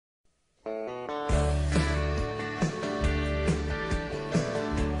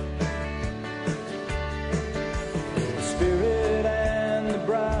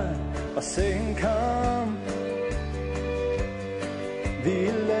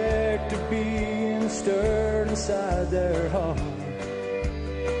being stirred inside their heart.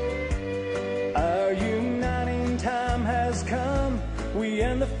 Our uniting time has come. We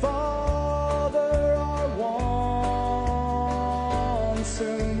and the Father are one.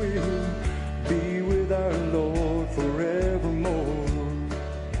 Soon we'll be with our Lord forevermore.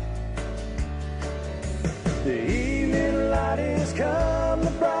 The evening light is come.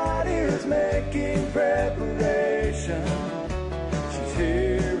 The bride is making preparation. She's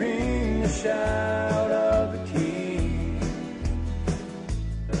hearing the shout of the King.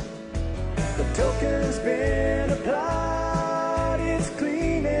 The token's been applied. It's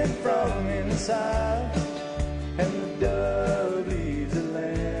cleaning from inside. And the dove leaves the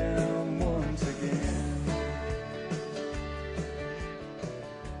lamb once again.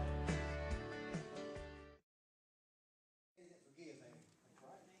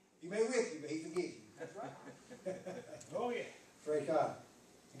 He may whip you, but he forgives you. That's right. Oh, yeah. Praise God.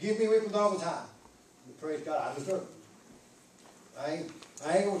 Give me whippings all the time. But praise God, I deserve it. I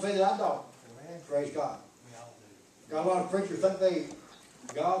ain't going to say that I don't. Amen. Praise God. We all do. Got a lot of preachers think they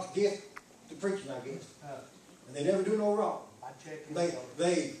God's gift to preaching, I guess. And they never do no wrong. I check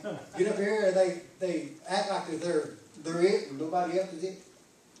They get up here and they act like that they're it and nobody else is it.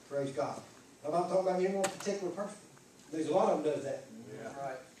 Praise God. I'm not talking about any one particular person. There's a lot of them does that. Yeah.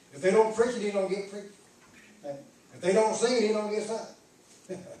 Right. If they don't preach it, they don't get preached. If they don't sing it, they don't get sung.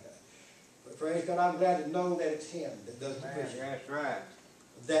 But praise God, I'm glad to know that it's Him that does the preaching. That's right.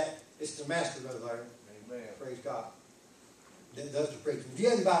 That it's the Master, Brother Larry. Amen. Praise God. That does the preaching. If you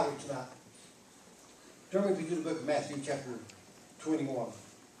have the Bible tonight, turn with me to the book of Matthew, chapter 21.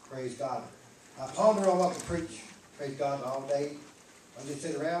 Praise God. I ponder on what to preach. Praise God all day. I just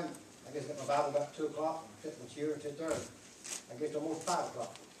sit around. I guess I got my Bible about 2 o'clock. Sit in the chair until 3:30. I guess almost 5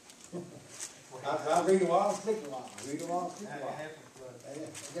 o'clock. I read a while and sleep a while. I read a while and sleep a while.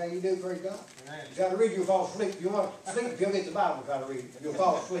 That's how you do, praise God. You got to read, you'll fall asleep. You want to sleep, you'll get the Bible, try to read. You'll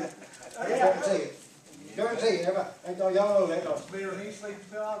fall asleep. I guarantee it. Guarantee it. Everybody, I thought y'all know that. It's better than he sleeps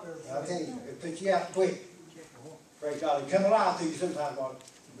till I do. I'll tell you, it'll put you out quick. Praise God. It'll come alive to you sometimes, Mark.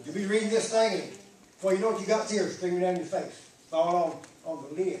 You'll be reading this thing, and before you know it, you got tears streaming down your face, falling on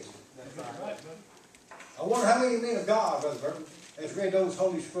the lid. That's right. I wonder how many men of God, Brother Burton, has read those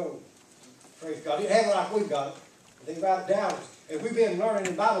holy scrolls. Praise God. They didn't have it like we've got it. They write it down. And we've been learning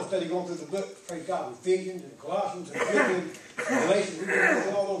in Bible study, going through the book, praise God, Ephesians and Colossians and Philippians and Galatians. We've been going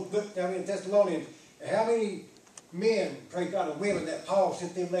through all those books down in Thessalonians. And how many men, praise God, and women that Paul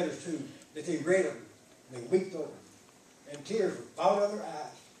sent them letters to, that they read them, and they wept over them, and tears were falling out of their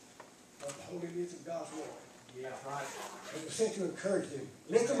eyes of the holiness of God's word. Yeah, right. It was sent to encourage them,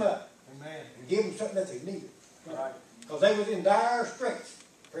 lift them up, Amen. and give them something that they needed. Right. Because they was in dire straits,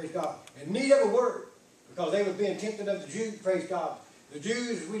 praise God, in need of a word. Because they was being tempted of the Jews, praise God. The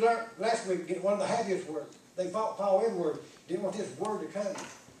Jews, we learned last week, get one of the happiest words. They fought Paul every word. Didn't want this word to come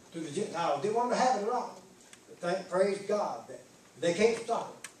to the Gentiles. Didn't want them to have it at all. But praise God that they can't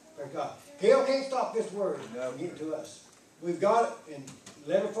stop it. Praise God. Hell can't stop this word from getting to us. We've got it in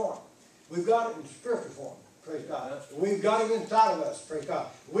letter form. We've got it in spiritual form. Praise God. We've got it inside of us. Praise God.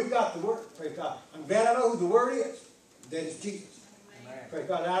 We've got the word. Praise God. I'm glad I know who the word is. That is Jesus. Amen. Praise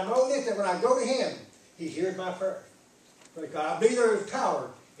God. And I know this, that when I go to Him, He hears my prayer. Praise God. I believe there is power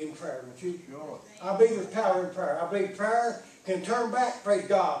in prayer. Don't you? Sure. I believe there's power in prayer. I believe prayer can turn back, praise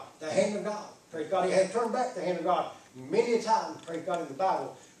God, the hand of God. Praise God. He has turned back the hand of God many a time, praise God, in the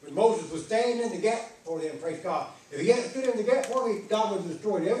Bible. When Moses was standing in the gap for them, praise God. If he hadn't stood in the gap for them, God would have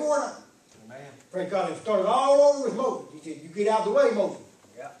destroyed every one of them. Amen. Praise God. And started all over with Moses. He said, you get out of the way, Moses.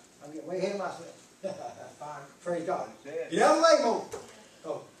 Yeah. I'm getting way ahead of myself. That's fine. Praise God. That's it. Get out of the way, Moses.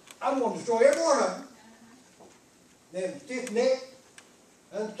 So I'm going to destroy every one of them. Them stiff-necked,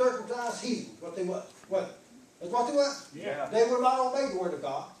 uncircumcised heathens, what they was. What? That's what they was. Yeah. They would not obey the Word of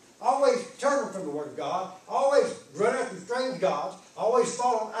God. Always turn from the Word of God. Always run after strange gods. Always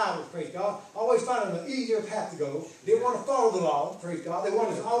follow idols, praise God. Always finding an easier path to go. Didn't want to follow the law, praise God. They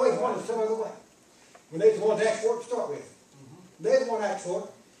always wanted some other way. When they was the ones to ask for it to start with. They was the one to ask for it.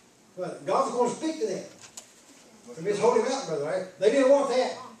 But God was going to speak to them. From His holy mountain, brother. Right? They didn't want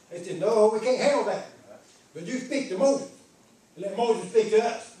that. They said, no, we can't handle that. But you speak to Moses. And let Moses speak to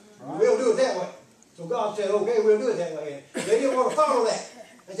us. Right. We'll do it that way. So God said, okay, we'll do it that way. And they didn't want to follow that.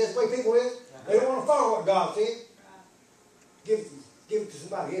 That's just the way people is. They don't want to follow what God said. Give it to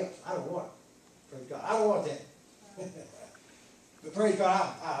somebody else. I don't want it. Praise God. I don't want that. But praise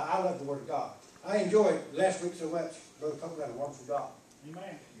God, I love the Word of God. I enjoyed last week so much. Brother Cook got a wonderful job.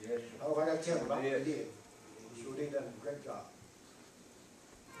 Amen. Yes, I don't know if I got to tell him about what Yes. he did. He sure did done a great job.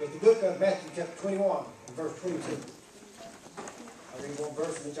 But the book of Matthew chapter 21 and verse 22. I read one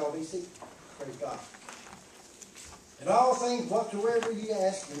verse and then y'all be seated. Praise God. In all things whatsoever ye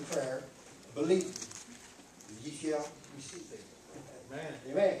ask in prayer, believe, and ye shall receive it. Amen.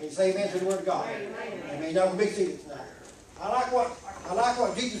 Amen. Can you say amen to the word of God? Amen. Y'all can be seated tonight. I like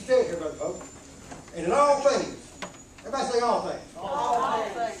what Jesus said here, brother folks. And in all things, everybody say all things. All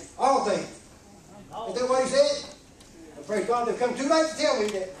things. All things. Is that what he said? And praise God, they've come too late to tell me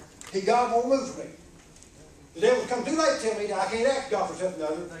that God won't move for me. The devil's come too late to tell me that I can't ask God for something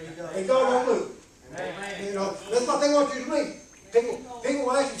other, and God won't move. Amen. You know, that's what they want you to believe. People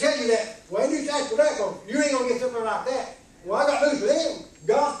will actually tell you that. Well, you just ask for that, because you ain't going to get something like that. Well, I got news for them.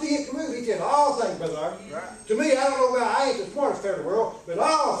 God still can move. He said all things, Brother Art. Right. To me, I don't know why I ain't the smartest fair in the world, but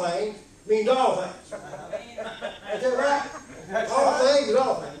all things means all things. That's that right? All things is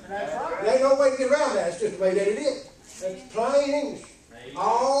all things. There ain't no way to get around that. It's just the way that it is. It's plain English.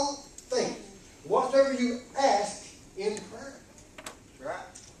 All things. Whatever you ask in prayer. That's right.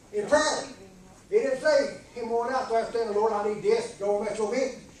 In prayer. It didn't say him going out there saying, Lord, I need this, go and make your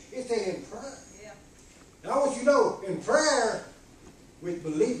business. It said in prayer. Yeah. Now I want you to know, in prayer with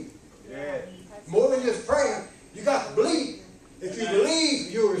believing. Yeah. More than just praying, you got to believe. If you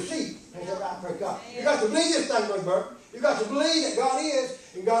believe, you'll receive. Ain't that right? Praise God. You got to believe this thing, Brother Burke. You got to believe that God is,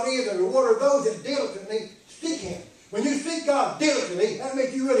 and God is the rewarder of those that diligently seek Him. When you seek God diligently, that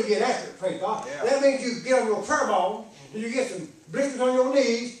means you really get after it, praise God. Yeah. That means you get on your prayer ball, and you get some blisters on your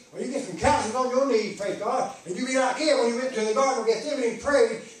knees, or you get some calluses on your knees, praise God, and you be like him when he went to the Garden of Gethsemane and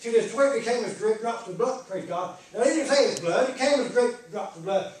prayed till his sweat became as great drops of blood, praise God. Now, he didn't say his blood, it came as great drops of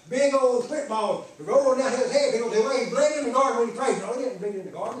blood. Big old sweat balls rolling down his head, because the way he bled in the garden when he prayed. No, he didn't bleed in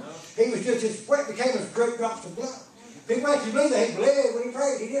the garden. No. He was just, his sweat became as great drops of blood. People actually believe that he bled when he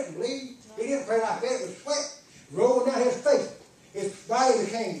prayed. He didn't bleed. He didn't pray like that. It was sweat rolling down his face. His body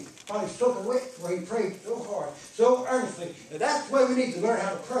became probably soaking wet where he prayed so hard, so earnestly. And that's the way we need to learn how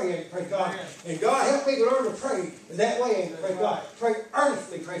to pray, praise God. And God help me to learn to pray that way, praise God. Pray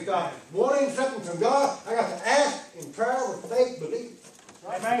earnestly, praise God. Wanting something from God, I got to ask in prayer with faith, believe.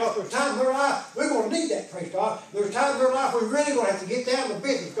 Amen. Because there's times in our life we're going to need that, praise God. There's times in our life we're really going to have to get down to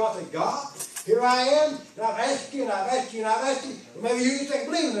business. God said, God, here I am, and I've asked you, and I've asked you, and I've asked you. But maybe you just ain't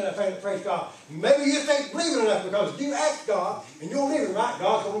believing enough, praise God. Maybe you just ain't believing enough, because if you ask God, and you're living right,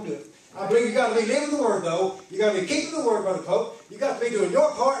 God's going to do it. I believe you got to be living the Word, though. You got to be keeping the Word, Brother Pope. You got to be doing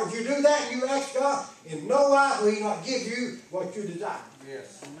your part. If you do that, and you ask God, in no wise will He not give you what you desire.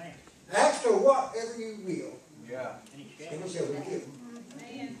 Yes. Amen. Ask for whatever you will. Yeah. And it shall be given.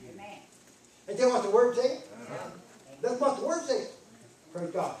 Amen. Ain't that what the Word says? That's what the Word says.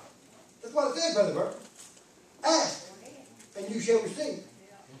 Praise God. That's what it says, Brother Burke. Ask, and you shall receive.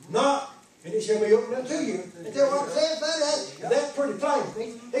 Knock, and it shall be opened unto you. Is that what it says, buddy? That's pretty plain.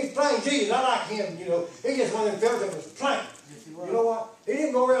 He's plain Jesus. I like him, you know. He just one of them fellas that was plain. You know what? He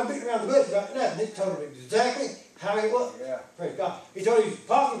didn't go around beating around the bush about nothing. He told him exactly how it was. Yeah. Praise God. He told his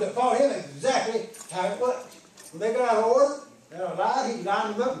apostles that followed him exactly how it was. When they got out of order, they lied, he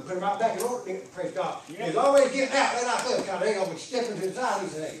lined them up and put them right back in order. Praise God. Yeah. He's always getting out. They like this kind of thing. They're going to be stepping to the side. He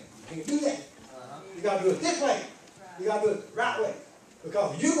said, hey, you can't do that. You got to do it this way. You got to do it the right way.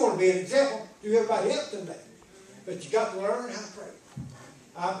 Because you want to be an example to everybody else today. But you got to learn how to pray.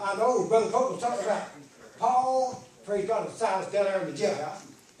 I know Brother Pope was talking about Paul, praise God, and Silas down there in the jailhouse.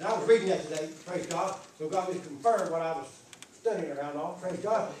 And I was reading that today, praise God. So God just confirmed what I was studying around on, praise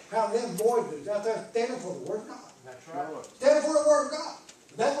God. How them boys was out there standing for the Word of God. That's right. Standing for the Word of God.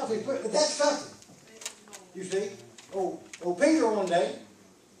 That's what they put. That's something. You see? Oh, Peter one day,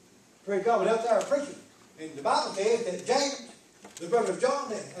 praise God, was out there preaching. And the Bible says that James, the brother of John,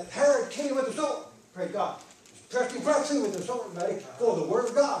 that Herod killed him with the sword. Praise God. Pressed him front too with the sword, buddy, for the Word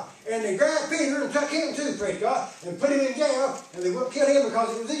of God. And they grabbed Peter and took him too, praise God, and put him in jail, and they wouldn't kill him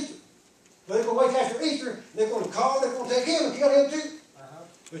because it was Easter. So they're going to wait after Easter, they're going to take him and kill him too.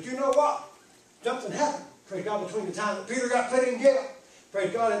 But you know what? Something happened, praise God, between the time that Peter got put in jail,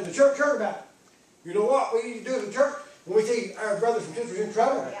 praise God, and the church heard about it. You know what we need to do as a church? When we see our brothers and sisters in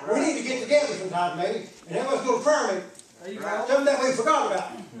trouble, we need to get together sometime maybe and have us go to prayer meeting. Something that we forgot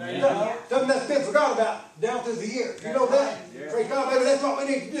about. Something that's been forgot about down through the years. You know that? Praise God, maybe that's what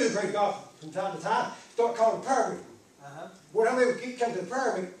we need to do, praise God, from time to time. Start calling prayer meeting. Boy, how many keep coming to the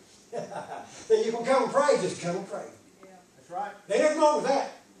prayer meeting? Then you can come and pray, just come and pray. That's right. There ain't nothing wrong with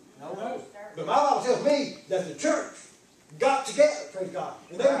that. No. But my Bible tells me that the church got together, praise God,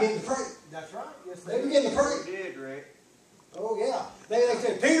 and they began to pray. That's right. Yes, they began to pray. They did, Rick. Oh, yeah. They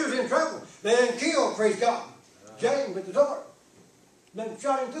said, Peter's in trouble. They didn't kill, praise God, James with the sword. Then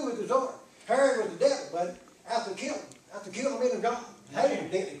shot him through with the sword. Herod was the devil, but after killing him in the God. Hated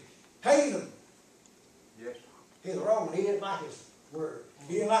him, didn't he? Hated him. Yes. He's the wrong one. He didn't like his word.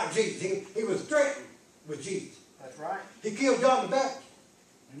 He didn't like Jesus. He was threatened with Jesus. That's right. He killed John the Baptist.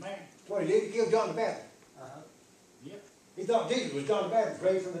 Amen. That's what he did. He killed John the Baptist. Yep. He thought Jesus was John the Baptist,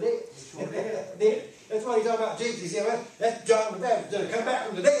 raised from the dead. He sure did. Did. That's why he talked about Jesus. He said, well, that's John the Baptist that come back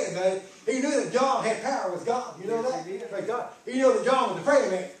from the dead, buddy. He knew that John had power with God. You know Yes, that? he did. Praise God. He knew that John was the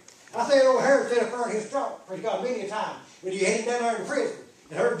praying man. I say old Herod said up there in his throne, praise God, many a time when he had him down there in prison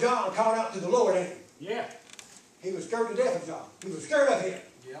and heard John calling out to the Lord in him. Yeah. He was scared to death of John. He was scared of him.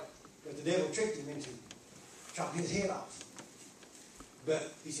 Yep. But the devil tricked him into chopping his head off.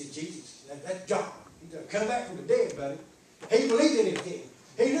 But he said, Jesus, that's John. He's going to come back from the dead, buddy. He believed in his king.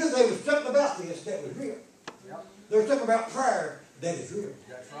 He knew there was something about this that was real. Yep. There's something about prayer that is real.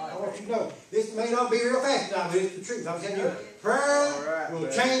 That's I right. want you to know, this may not be real fast now, but it's the truth. I'm telling you, prayer will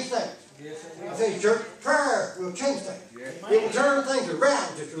change things. Yes, it I will. tell you, church, prayer will change things. Yes. It will turn things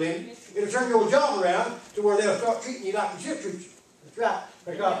around, Sister Lynn. It'll turn your job around to where they'll start treating you like you should treat you. That's right.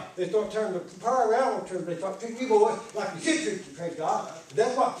 Because they start turning the prayer around, they start treating you boys like you should treat you, praise God.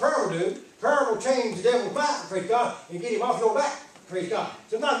 That's what prayer will do. Prayer will change the devil's mind, praise God, and get him off your back, praise God.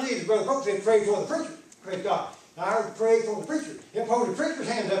 Sometimes you need, Brother Pope said, pray for the preacher, praise God. I heard pray for the preacher. Him hold the preacher's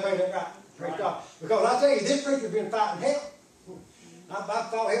hands up, ain't that right? Praise God. Because I tell you, this preacher's been fighting hell. I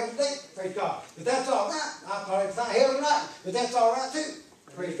fought hell today, praise God. But that's all right. I fought hell tonight, but that's all right too,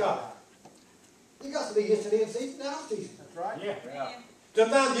 praise God. You got to be yesterday in season, now season. That's right. Yeah.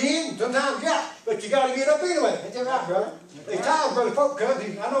 Sometimes you in, sometimes you out, but you got to get up anyway. Ain't that right, brother? There's times Brother Folk comes,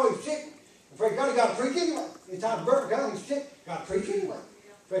 I know he's sick. Praise God, he got to preach anyway. There's times Brother comes, he's sick, got to preach anyway.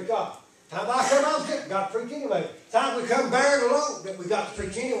 Praise God. Times I come, I'm sick, got to preach anyway. Times we come bearing alone, but we got to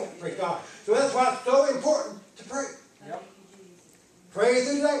preach anyway. Praise God. So that's why it's so important to pray. Yep. Pray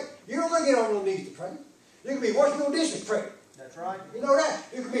through the day. You don't want to get on your knees to pray. You can be washing your dishes praying. That's right. You know that?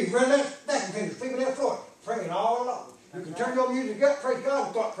 You can be running that vacuum cleaner, sweeping that floor, praying all along. You can turn your music up, praise God,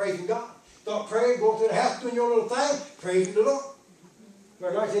 and start praising God. Start praying, go through the house doing your little thing, praising the Lord.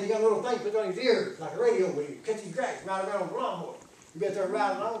 Brother Larry said he got a little thing put on his ears, like a radio with him, catch his grass, ride around on the lawnmower. You get there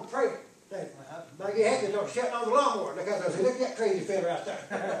riding along, praying. Now you have to start shutting on the lawnmower. Look out there, say, look at that crazy fella out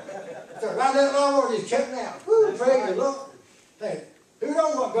there. Start riding that lawnmower, just shutting out. Woo, praise the Lord. Hey, who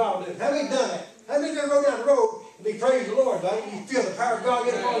knows what God will do? How many done that? How many ever go down the road and be praising the Lord, buddy? You feel the power of God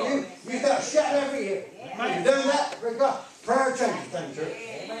get upon you. You start shouting every year. You done that? Praise God. Prayer changes things, church.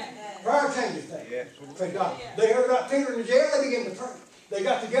 Prayer changes things. Yes. Praise God. They heard about Peter in the jail, they began to pray. They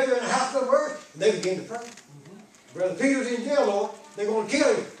got together in the house somewhere, and they began to pray. Brother Peter's in jail, Lord. They're going to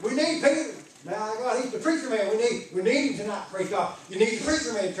kill him. We need Peter. Now, God, he's the preacher man. We need him tonight. Praise God. You need the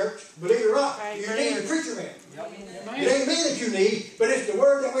preacher man, church. Believe it or not, you need the preacher man. It ain't me that you need, but it's the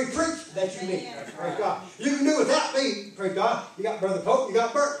word that we preach that you need. Praise God. You can do without me. Praise God. You got Brother Pope, you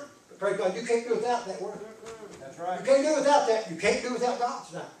got Burton. But praise God, you can't do without that word. That's right. You can't do without that. You can't do without God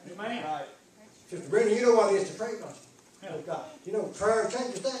tonight. Amen. Right. Sister Brenda, you know what it is to pray, don't you? Praise God. You know, prayer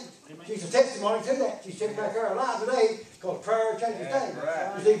changes things. She's a testimony to that. She's sitting back there alive today because prayer changes things.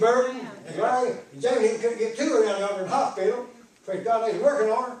 right. You see, Burton and Larry and Jamie couldn't get to her down yonder in the hospital. Praise God, they was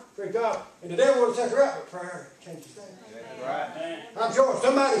working on her. Praise God. And the devil would have took her out, but prayer changes things. Right. I'm sure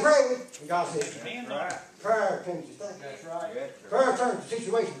somebody prayed, and God said, Amen. prayer changes things. That's right. Prayer turns the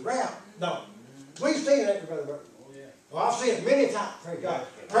situation around. No. We've seen that, Brother Burton. Well, I've seen it many times, praise God.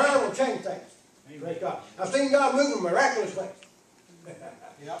 Prayer will change things. Praise God. I've seen God move in miraculous ways.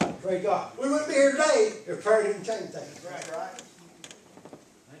 Yep. Praise God. We wouldn't be here today if prayer didn't change things. That's right.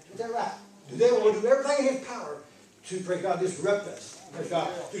 Is that right? The devil will do everything in his power to, praise God, disrupt us. Praise God.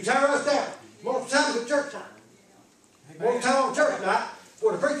 To tear us down. Most times at church time. Most time on church night,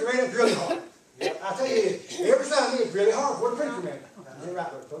 for the preacher man, it's really hard. I tell you, every Sunday it's really hard for the preacher man. Is that right,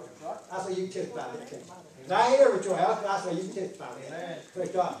 Brother Coach? I say you can testify to that, can't you? And I ain't ever at your house, but I say you can testify to that. Praise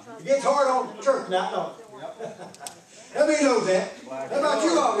God. It gets hard on church night, don't it? Everybody knows that. How about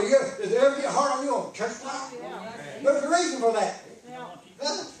you all? Does it ever get hard on you on church night? There's a reason for that.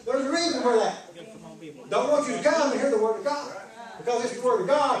 There's a reason for that. Don't want you to come and hear the Word of God. Because it's the Word of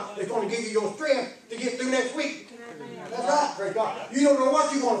God that's going to give you your strength to get through next week. That's right, praise God. You don't know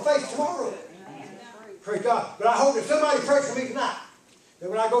what you're going to face tomorrow. Praise God. But I hope that somebody prays for me tonight. That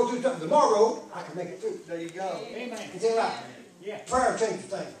when I go through something tomorrow, I can make it through. There you go. Amen. Is that right? Yeah. Prayer changes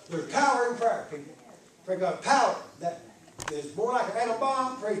things. There's power in prayer, people. Praise God. Power. That is more like an atom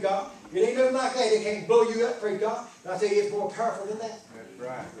bomb, praise God. It ain't nothing like that. It can't blow you up, praise God. But I tell you, it's more powerful than that. That's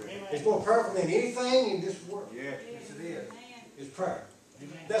right. It's more powerful than anything in this world. Yes, it is. Is prayer.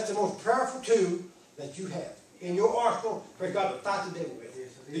 That's the most powerful tool that you have in your arsenal, praise God, to fight the devil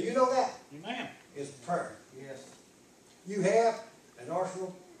with. Do you know that? Amen. It's prayer. Yes. You have an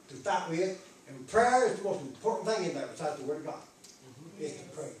arsenal to fight with, and prayer is the most important thing in there besides the Word of God.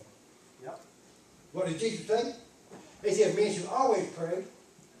 What did Jesus say? He said, men should always pray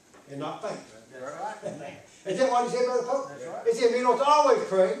and not faint. That's right. Amen. Is that what he said, Brother Pope? That's right. He said, men ought to always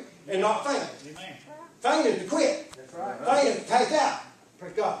pray and not faint. Amen. Faint is to quit. That's right. Faint is to pass out.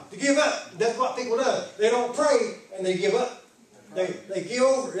 Praise God. To give up. That's what people do. They don't pray and they give up. They give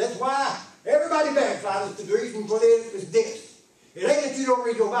over. That's why everybody backslides. The reason for this is this. It ain't that you don't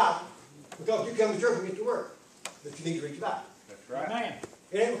read your Bible because you come to church and get to work. But you need to read your Bible. That's right. Amen.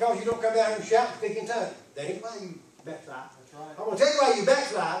 It ain't because you don't come down here and shout and speak in tongues. That ain't why you backslide. That's right. I'm going to tell you why you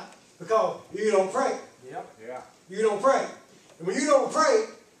backslide. Because you don't pray. Yep. Yeah. You don't pray. And when you don't pray,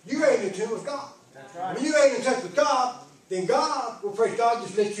 you ain't in tune with God. That's right. When you ain't in touch with God, then God will, praise God,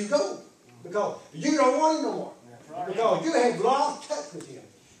 just let you go. Because you don't want Him no more. That's right. Because you have lost touch with Him.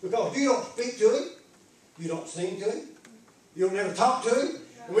 Because you don't speak to Him. You don't sing to Him. You don't ever talk to Him.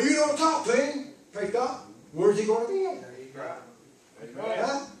 And when you don't talk to Him, praise God, where's He going to be at? There you go.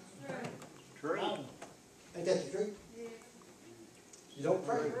 Huh? True. Ain't that the truth? You don't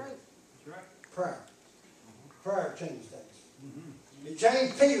pray. That's right. Prayer. Prayer changes things. It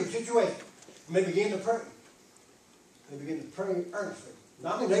changed Peter's situation. And they began to pray. They began to pray earnestly.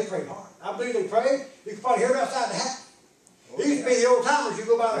 Now, I mean, they prayed hard. I believe they prayed. You could probably hear them outside the house. It used to be the old timers. You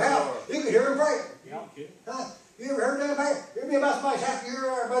go by the house, you could hear them praying. Yeah. Huh? You ever heard them pray? You ever been by somebody's house, you hear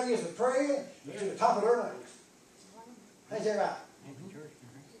everybody is praying to the top of their lungs. Ain't that right?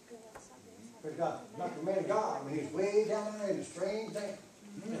 Praise God. Not the man of God. I mean, he's way down there in a strange thing.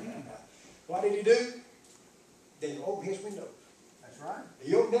 What did he do? Then he opened his windows. That's right.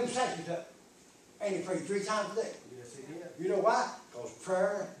 He opened them sashes up. And he prayed 3 times a day. Yes, he did. You know why? Because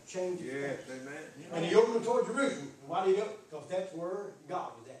prayer changes Yes, things. amen. And he opened them toward Jerusalem. And why did he do it? Because that's where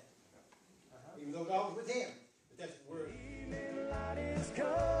God was at. Even though God was with him. But that's where. Evening light is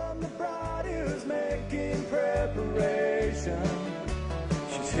come, the bride is making preparation.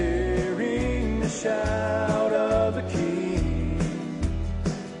 She's hearing the shout of the King.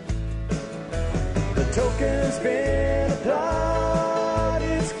 The token's been applied,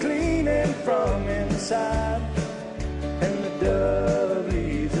 it's cleaning from inside.